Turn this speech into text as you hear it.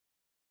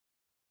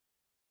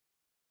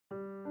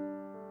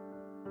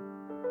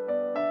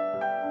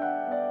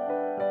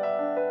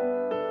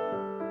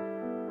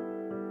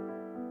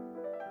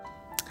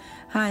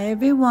Hi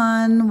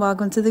everyone,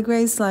 welcome to the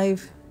Grace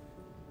Life.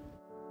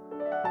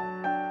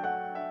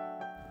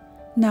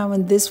 Now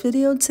in this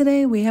video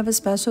today, we have a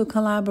special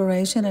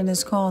collaboration and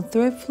it's called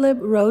Thrift Flip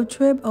Road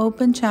Trip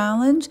Open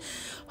Challenge,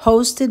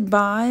 hosted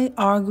by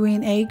Our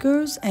Green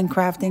Acres and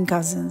Crafting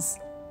Cousins.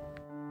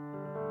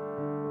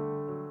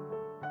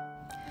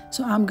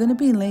 So I'm going to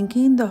be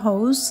linking the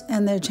hosts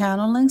and their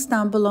channel links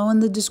down below in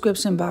the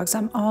description box.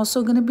 I'm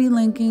also going to be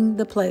linking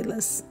the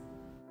playlist.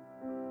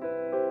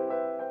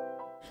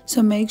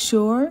 So make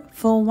sure,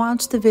 full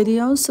watch the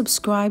videos,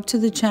 subscribe to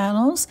the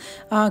channels,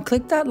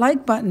 click that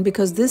like button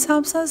because this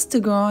helps us to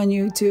grow on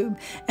YouTube.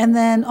 And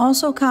then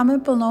also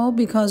comment below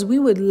because we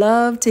would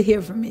love to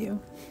hear from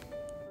you.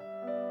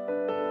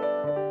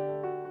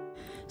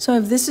 So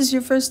if this is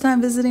your first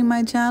time visiting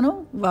my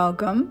channel,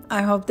 welcome.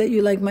 I hope that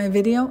you like my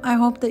video. I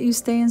hope that you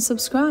stay and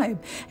subscribe.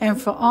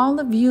 And for all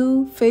of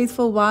you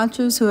faithful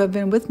watchers who have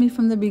been with me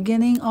from the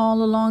beginning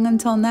all along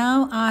until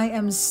now, I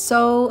am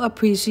so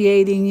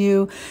appreciating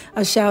you.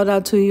 A shout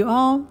out to you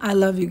all. I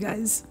love you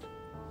guys.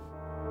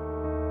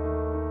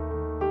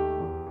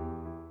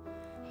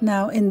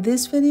 Now in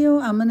this video,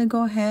 I'm going to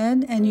go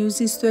ahead and use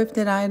these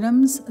thrifted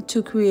items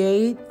to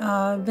create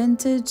a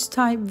vintage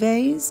type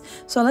vase.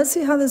 So let's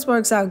see how this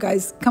works out,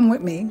 guys. Come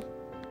with me.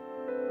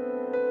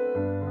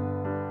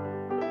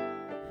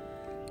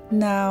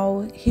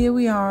 Now here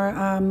we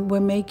are, we're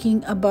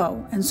making a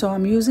bow, and so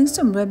I'm using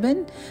some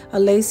ribbon, a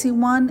lacy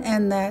one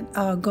and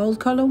that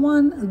gold color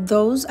one.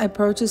 Those I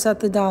purchased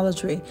at the Dollar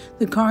Tree.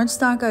 The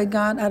cardstock I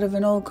got out of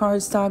an old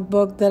cardstock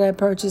book that I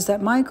purchased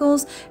at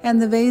Michael's, and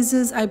the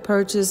vases I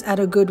purchased at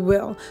a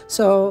Goodwill.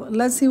 So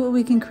let's see what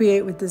we can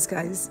create with this,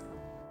 guys.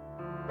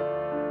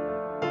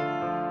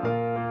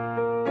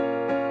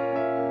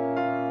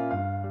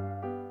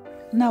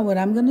 Now what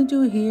I'm going to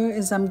do here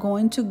is I'm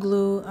going to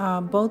glue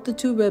both the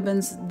two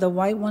ribbons. The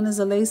white one is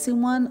a lacy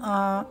one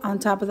on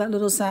top of that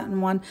little satin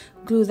one.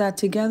 Glue that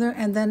together,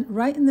 and then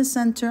right in the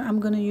center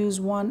I'm going to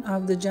use one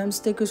of the gem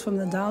stickers from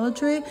the Dollar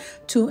Tree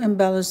to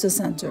embellish the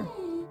center.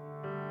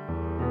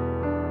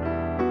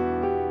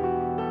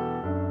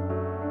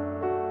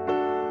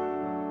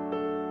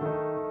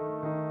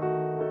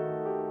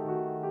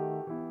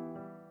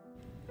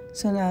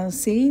 So now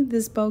see,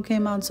 this bow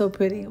came out so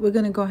pretty. We're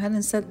going to go ahead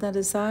and set that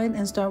aside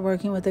and start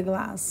working with the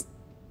glass.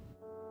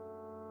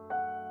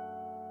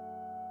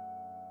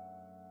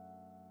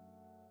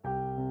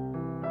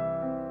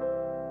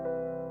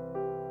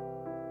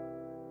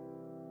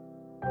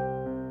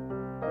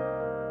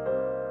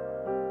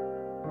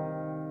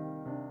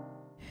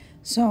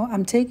 So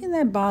I'm taking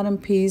that bottom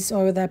piece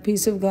or that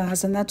piece of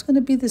glass, and that's going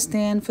to be the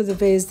stand for the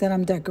vase that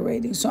I'm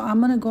decorating. So I'm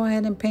going to go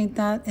ahead and paint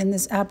that in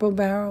this apple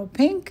barrel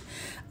pink.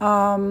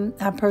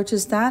 I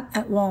purchased that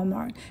at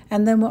Walmart.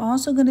 And then we're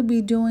also going to be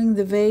doing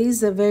the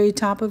vase, the very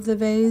top of the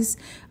vase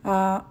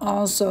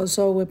also.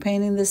 So we're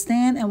painting the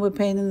stand and we're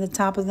painting the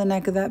top of the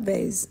neck of that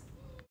vase.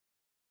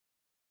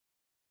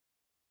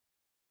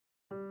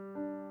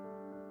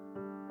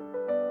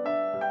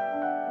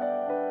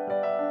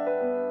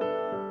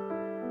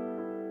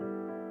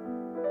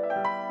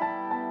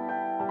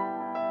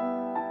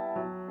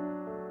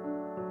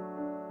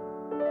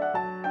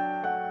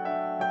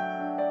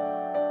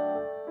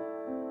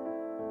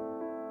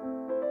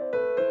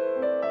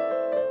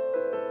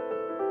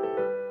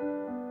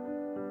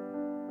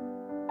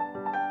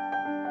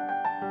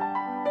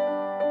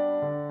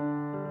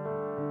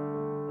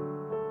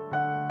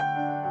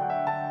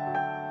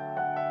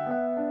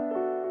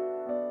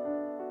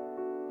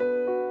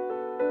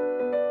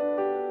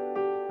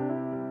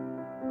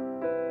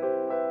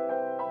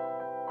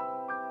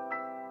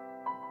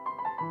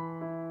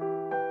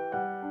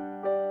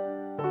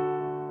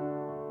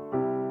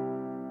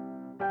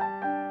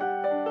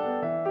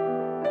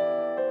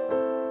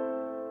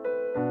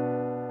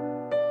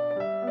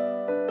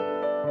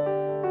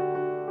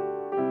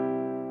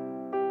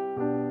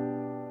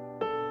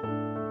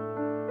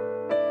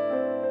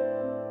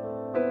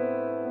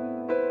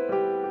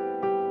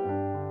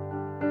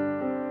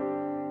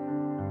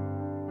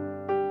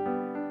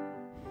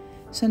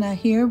 So now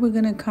here we're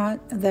going to cut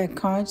that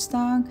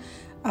cardstock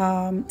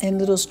in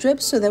little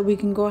strips so that we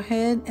can go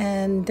ahead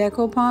and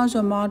decoupage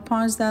or Mod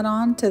Podge that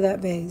on to that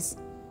vase.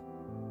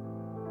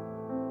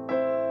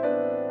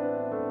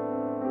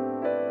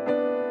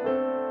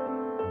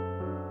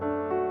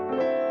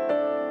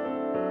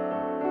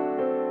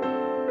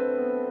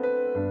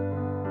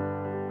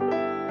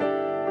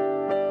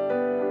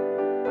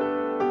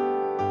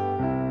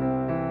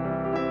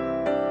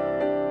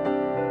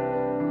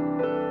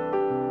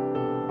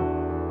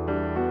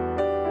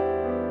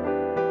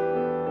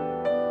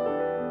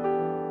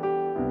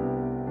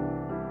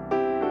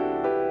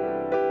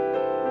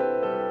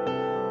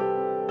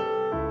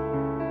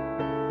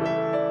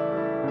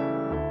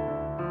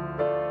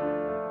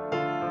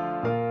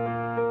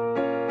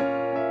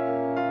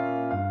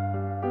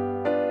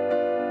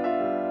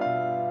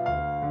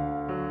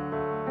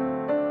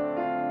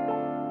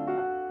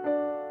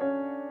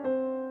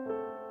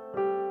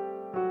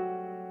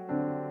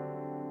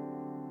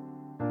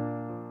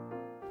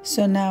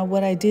 So now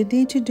what I did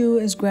need to do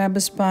is grab a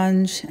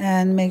sponge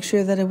and make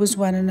sure that it was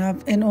wet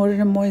enough in order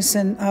to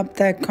moisten up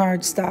that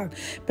cardstock.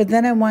 But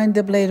then I wind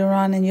up later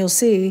on and you'll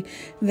see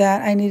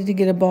that I needed to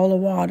get a bowl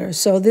of water.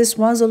 So this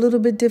was a little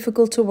bit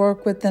difficult to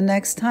work with. The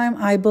next time,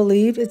 I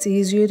believe it's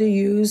easier to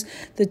use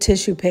the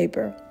tissue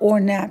paper or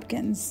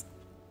napkins.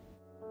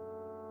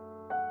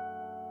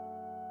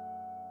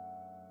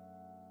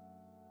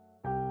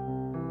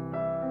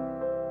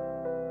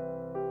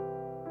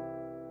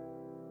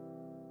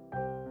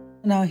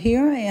 Now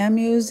here I am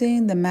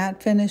using the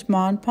matte finish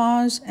Mod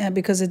Podge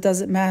because it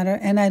doesn't matter,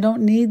 and I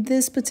don't need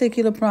this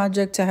particular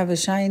project to have a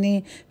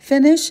shiny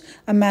finish.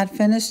 A matte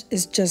finish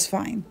is just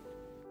fine.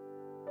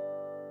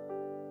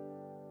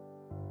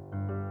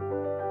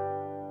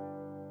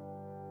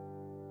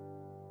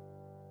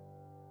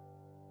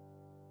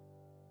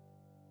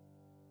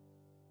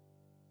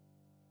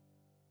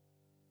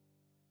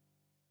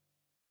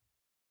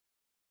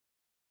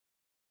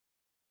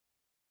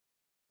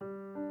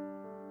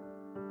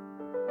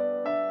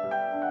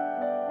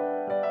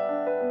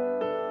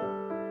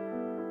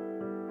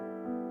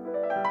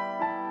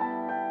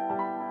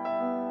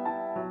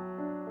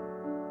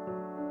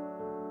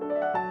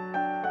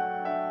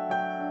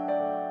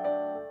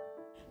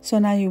 So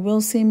now you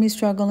will see me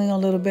struggling a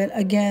little bit.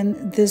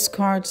 Again, this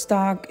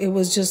cardstock, it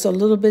was just a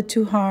little bit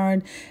too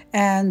hard.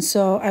 And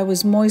so I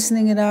was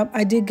moistening it up.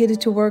 I did get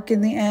it to work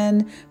in the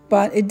end,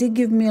 but it did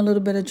give me a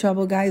little bit of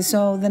trouble, guys.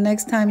 So the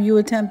next time you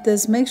attempt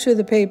this, make sure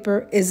the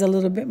paper is a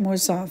little bit more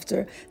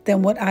softer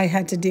than what I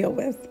had to deal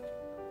with.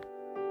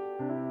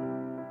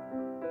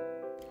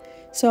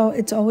 So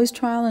it's always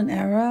trial and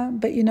error,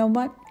 but you know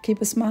what? Keep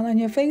a smile on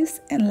your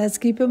face and let's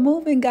keep it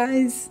moving,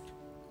 guys.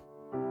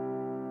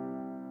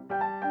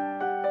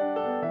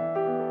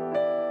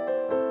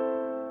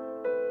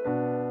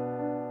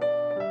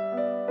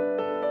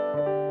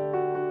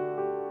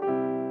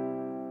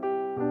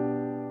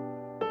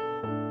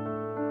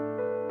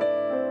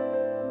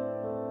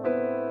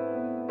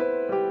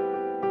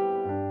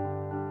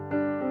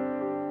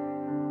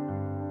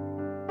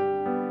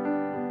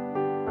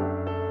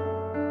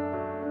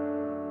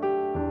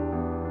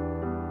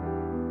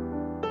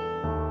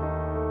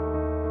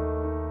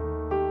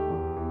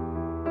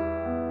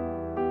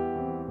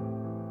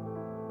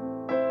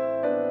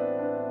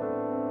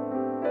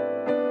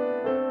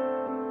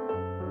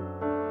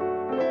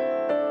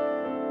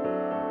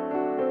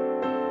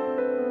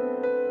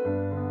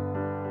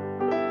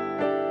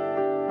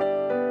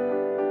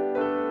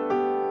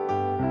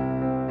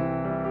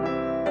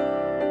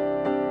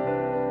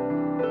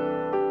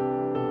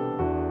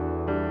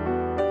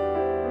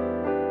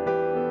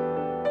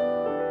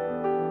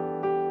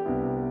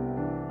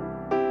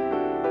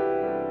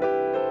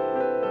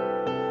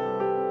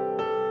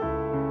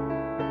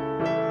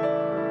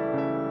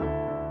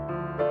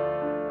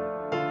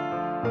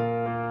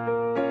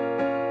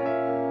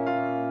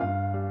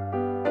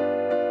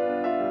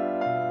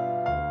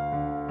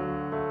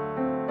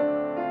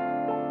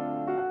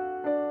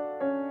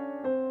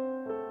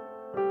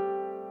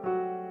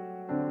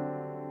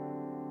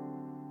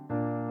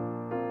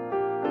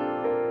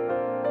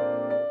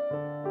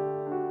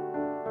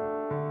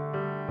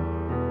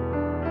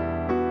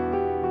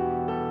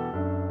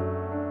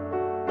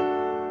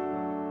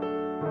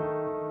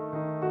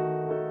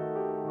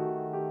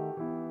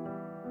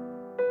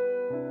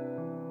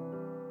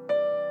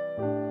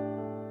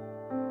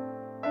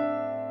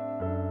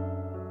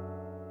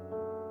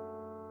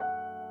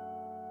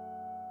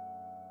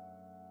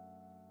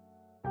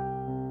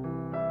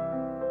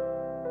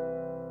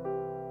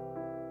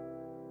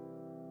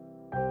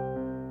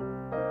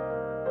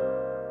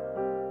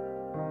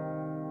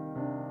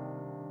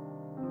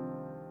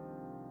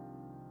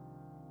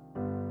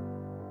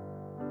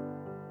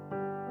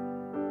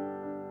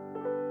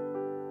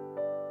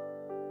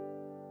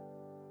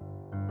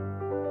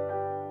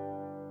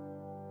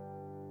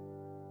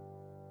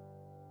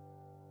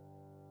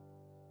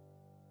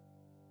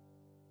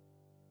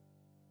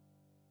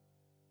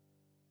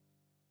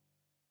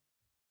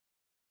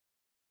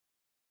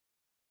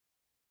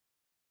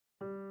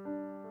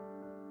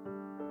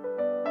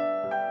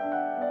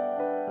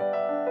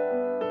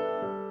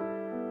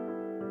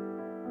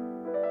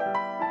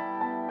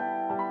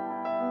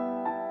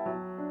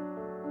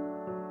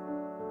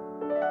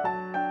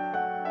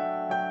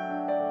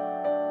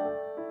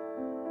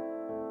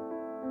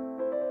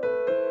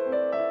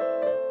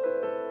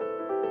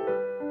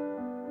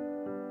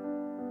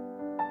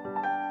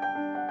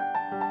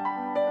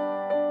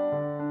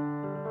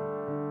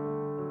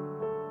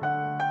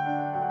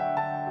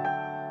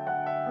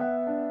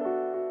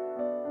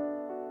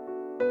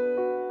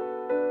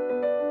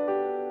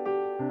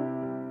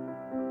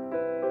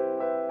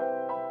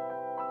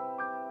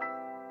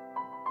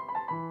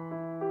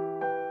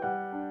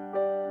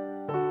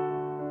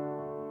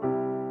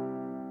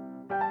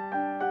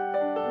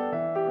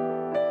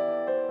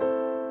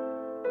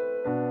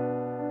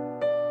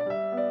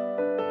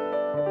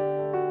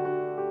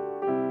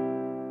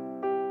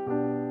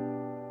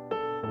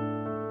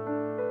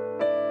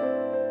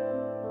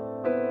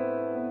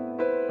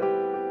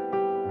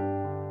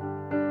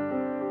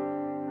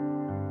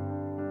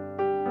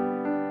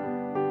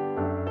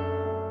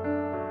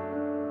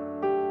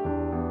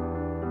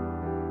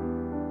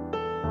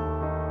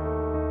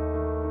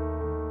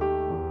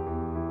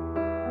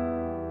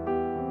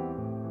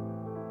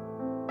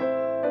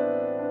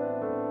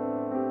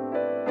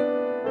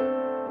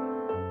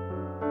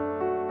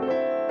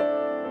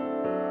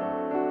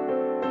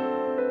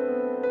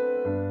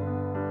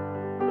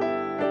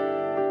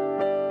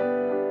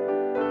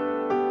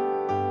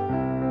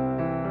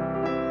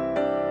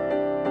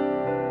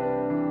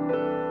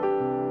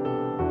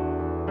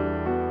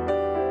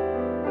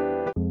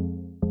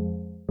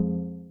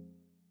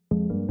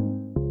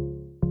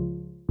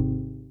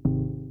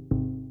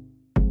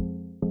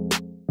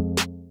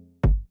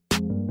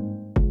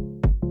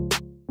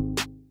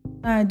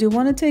 I do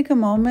want to take a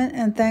moment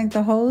and thank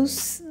the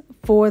hosts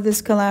for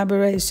this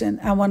collaboration.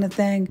 I want to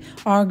thank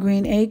Our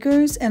Green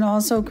Acres and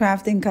also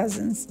Crafting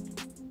Cousins.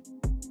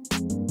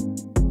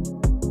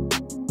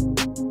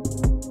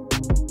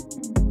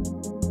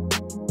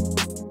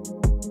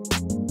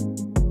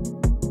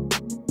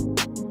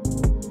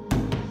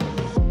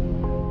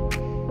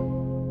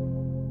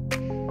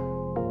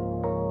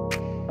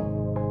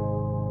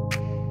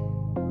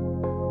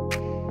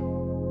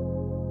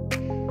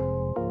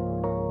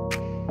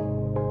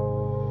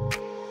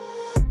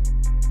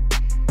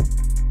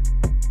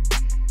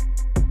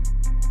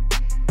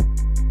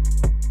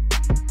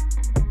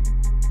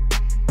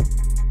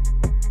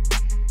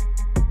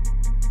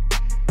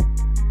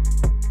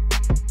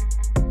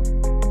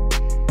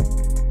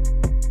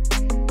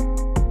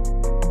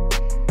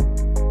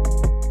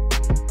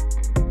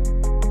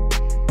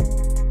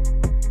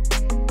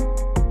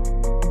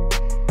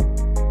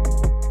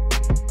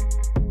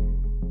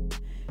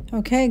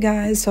 Okay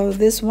guys, so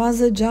this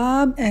was a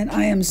job and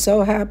I am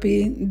so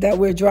happy that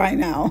we're dry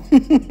now.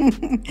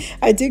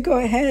 I did go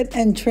ahead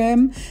and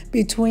trim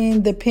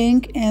between the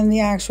pink and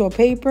the actual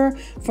paper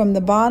from the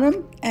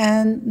bottom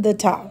and the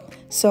top.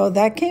 So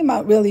that came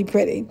out really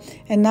pretty.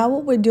 And now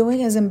what we're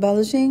doing is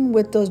embellishing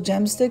with those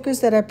gem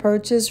stickers that I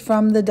purchased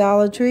from the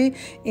Dollar Tree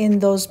in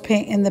those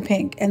pink, in the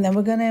pink. And then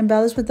we're going to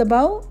embellish with the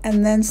bow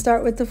and then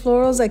start with the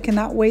florals. I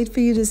cannot wait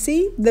for you to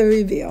see the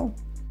reveal.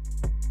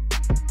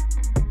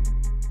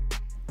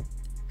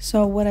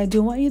 So what I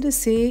do want you to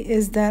see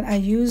is that I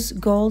use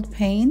gold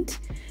paint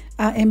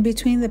in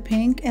between the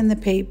pink and the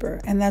paper.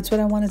 And that's what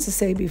I wanted to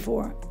say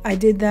before. I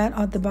did that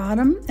at the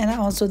bottom and I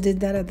also did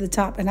that at the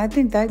top. And I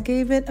think that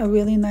gave it a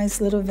really nice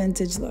little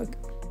vintage look.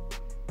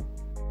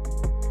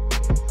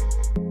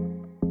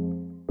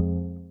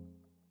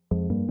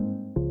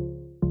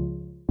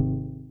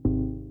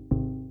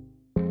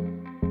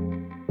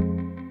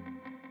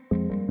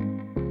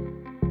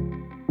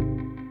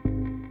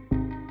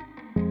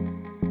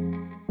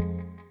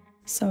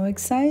 So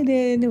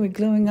excited. We're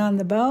gluing on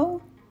the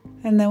bow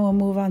and then we'll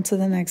move on to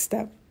the next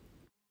step.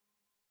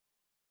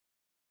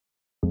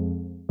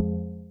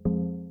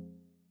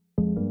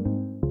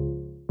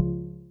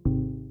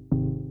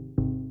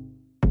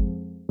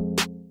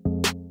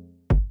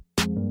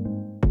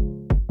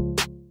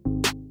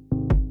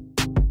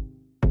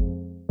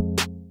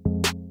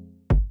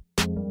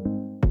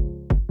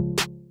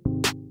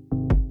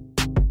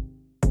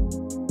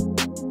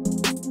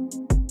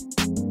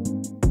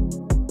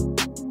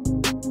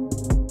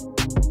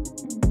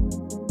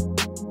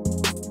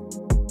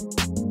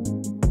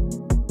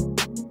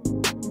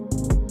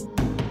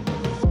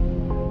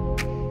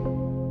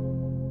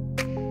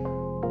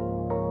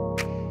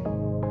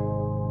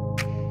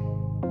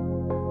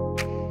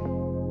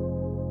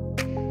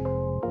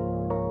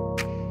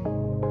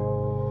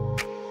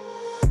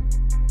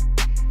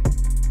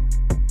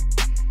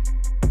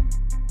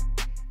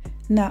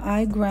 Now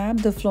I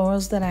grabbed the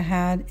florals that I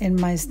had in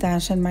my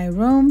stash in my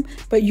room,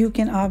 but you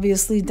can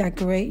obviously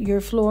decorate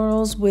your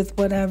florals with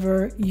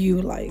whatever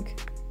you like.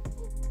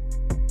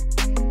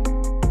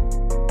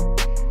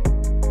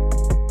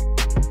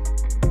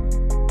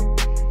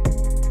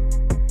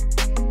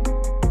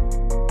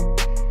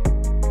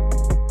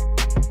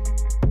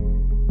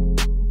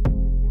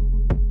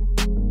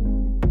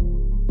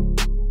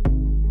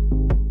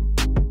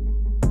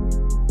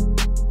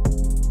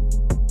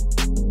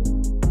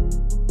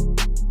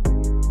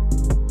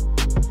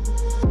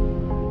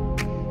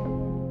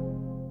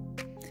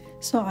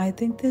 So I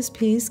think this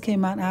piece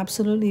came out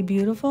absolutely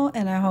beautiful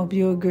and I hope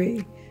you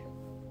agree.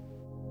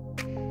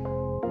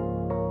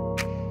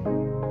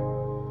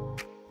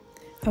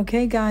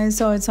 Okay guys,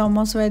 so it's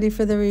almost ready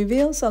for the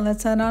reveal, so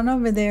let's head on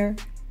over there.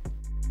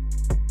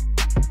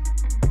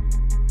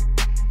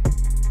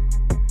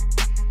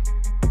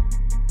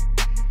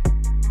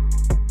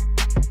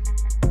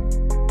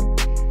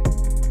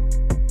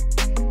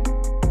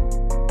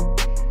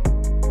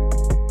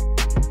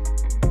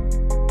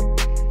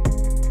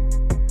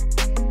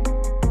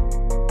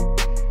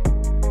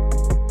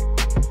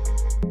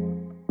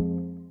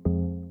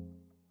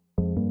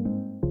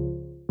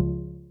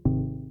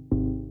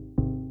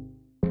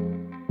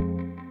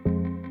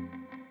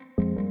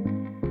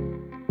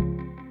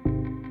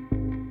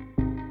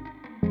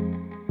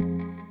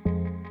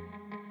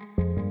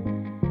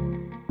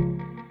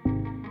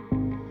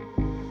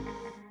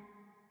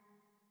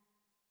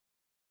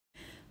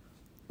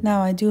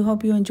 Now, I do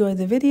hope you enjoyed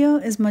the video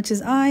as much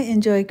as I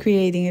enjoyed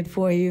creating it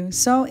for you.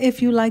 So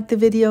if you liked the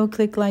video,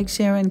 click like,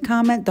 share, and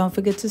comment. Don't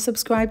forget to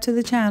subscribe to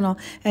the channel.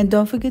 And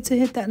don't forget to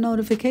hit that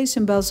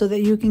notification bell so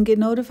that you can get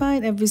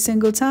notified every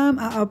single time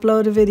I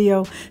upload a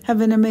video.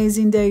 Have an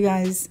amazing day,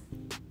 guys.